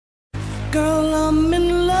Girl, I'm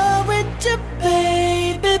in love with you,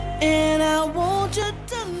 baby, and I want you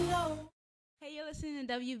to know. Hey, you're listening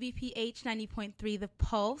to WVPH 90.3, The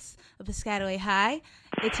Pulse of Piscataway High.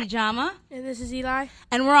 It's Ijama. And this is Eli.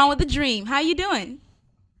 And we're on with The Dream. How you doing?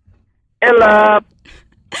 Hello.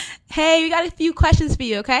 Hey, we got a few questions for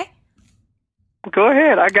you, okay? Go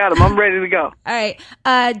ahead. I got them. I'm ready to go. All right.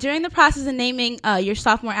 During the process of naming your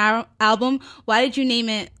sophomore album, why did you name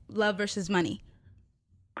it Love versus Money?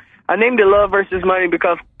 I named it Love versus Money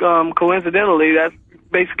because coincidentally, that's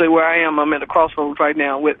basically where I am. I'm at a crossroads right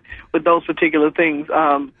now with those particular things.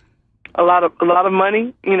 A lot of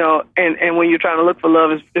money, you know, and when you're trying to look for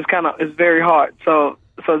love, it's very hard. So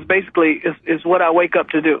it's basically it's what I wake up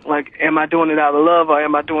to do. Like, am I doing it out of love or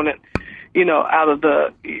am I doing it, you know, out of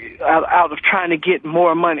trying to get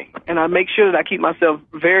more money? And I make sure that I keep myself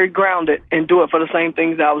very grounded and do it for the same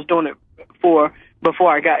things that I was doing it for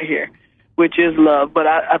before I got here, which is love. But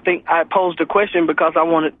I think I posed a question because I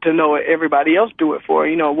wanted to know what everybody else do it for,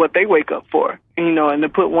 you know, what they wake up for, you know, and to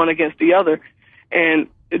put one against the other. And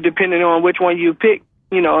depending on which one you pick,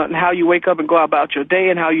 you know, and how you wake up and go about your day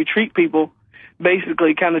and how you treat people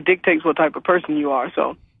basically kind of dictates what type of person you are.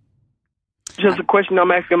 So just a question I'm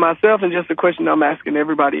asking myself and just a question I'm asking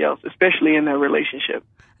everybody else, especially in their relationship.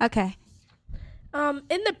 Okay.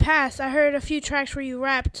 In the past, I heard a few tracks where you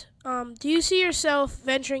rapped. Do you see yourself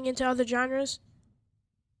venturing into other genres?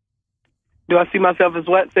 Do I see myself as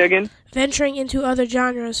what? Say again? Venturing into other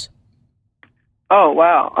genres. Oh,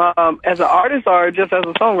 wow. As an artist or just as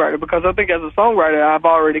a songwriter? Because I think as a songwriter, I've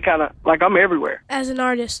already kind of, like, I'm everywhere. As an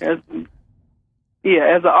artist. As an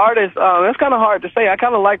artist, that's kind of hard to say. I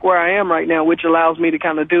kind of like where I am right now, which allows me to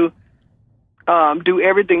kind of do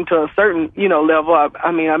everything to a certain, you know, level.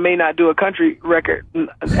 I mean, I may not do a country record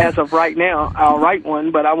as of right now. I'll write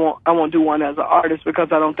one, but I won't do one as an artist because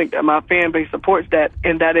I don't think that my fan base supports that,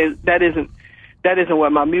 and that isn't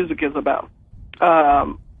what my music is about.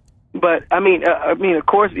 But I mean, of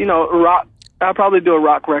course, you know, rock. I'll probably do a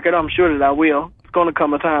rock record. I'm sure that I will. It's going to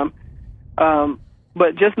come a time.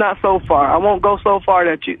 But just not so far. I won't go so far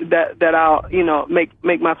that I'll, you know, make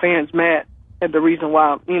my fans mad at the reason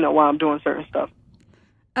why I'm doing certain stuff.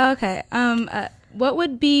 Okay. What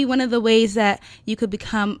would be one of the ways that you could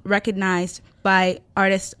become recognized by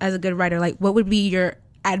artists as a good writer? Like, what would be your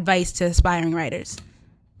advice to aspiring writers?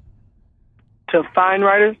 To find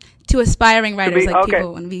writers? To aspiring writers, okay.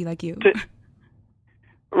 People want to be like you.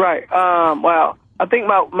 Right. Well, I think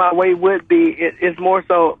my way would be is more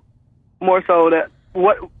so that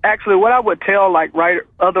what I would tell like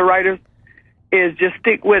other writers is just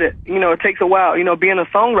stick with it. You know, it takes a while. You know, being a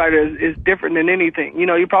songwriter is different than anything. You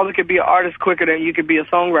know, you probably could be an artist quicker than you could be a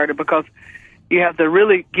songwriter because you have to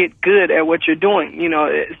really get good at what you're doing. You know,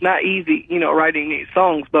 it's not easy, you know, writing these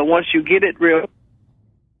songs, but once you get it real,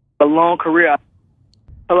 a long career.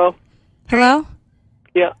 Hello?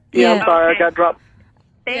 Yeah, I'm sorry, okay. I got dropped.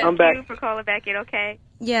 Thank you for calling back in, okay?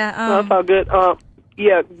 Yeah. No, that's all good.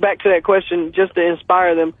 Back to that question, just to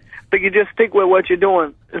inspire them. But you just stick with what you're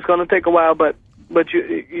doing. It's going to take a while, but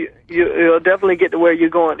you'll definitely get to where you're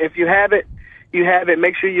going. If you have it, you have it.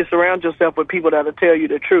 Make sure you surround yourself with people that'll tell you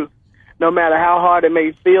the truth. No matter how hard it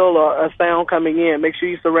may feel or a sound coming in, make sure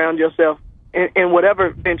you surround yourself in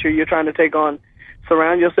whatever venture you're trying to take on.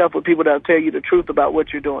 Surround yourself with people that'll tell you the truth about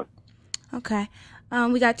what you're doing. Okay.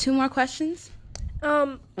 We got 2 more questions.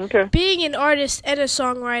 Okay. Being an artist and a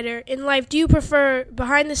songwriter in life, do you prefer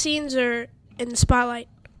behind the scenes or in the spotlight?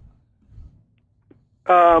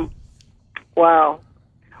 Wow.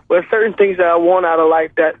 Well, certain things that I want out of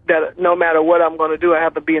life that no matter what I'm going to do, I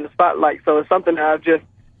have to be in the spotlight. So it's something that I've just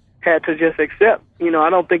had to just accept. You know, I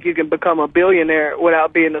don't think you can become a billionaire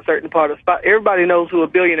without being a certain part of the spot. Everybody knows who a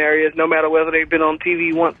billionaire is, no matter whether they've been on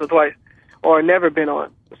TV once or twice or never been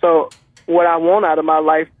on. So what I want out of my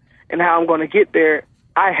life and how I'm going to get there,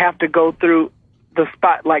 I have to go through the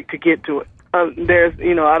spotlight to get to it. I'm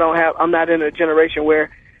not in a generation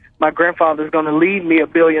where my grandfather's going to leave me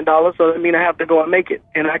 $1 billion, so that means I have to go and make it,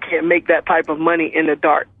 and I can't make that type of money in the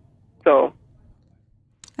dark. So,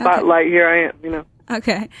 spotlight, here I am, you know.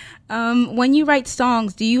 Okay. When you write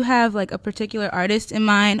songs, do you have like a particular artist in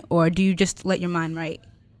mind, or do you just let your mind write?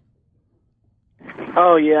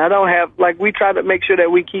 Oh yeah, I don't have we try to make sure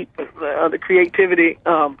that we keep the creativity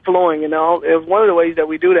flowing, and all. One of the ways that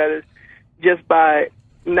we do that is just by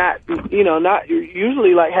not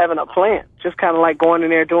usually like having a plan, just kind of like going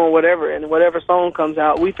in there doing whatever, and whatever song comes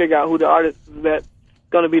out, we figure out who the artist is that's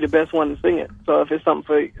going to be the best one to sing it. So if it's something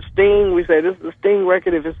for Sting, we say this is a Sting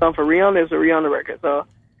record. If it's something for Rihanna, it's a Rihanna record. So,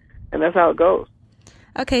 and that's how it goes.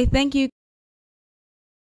 Okay, thank you.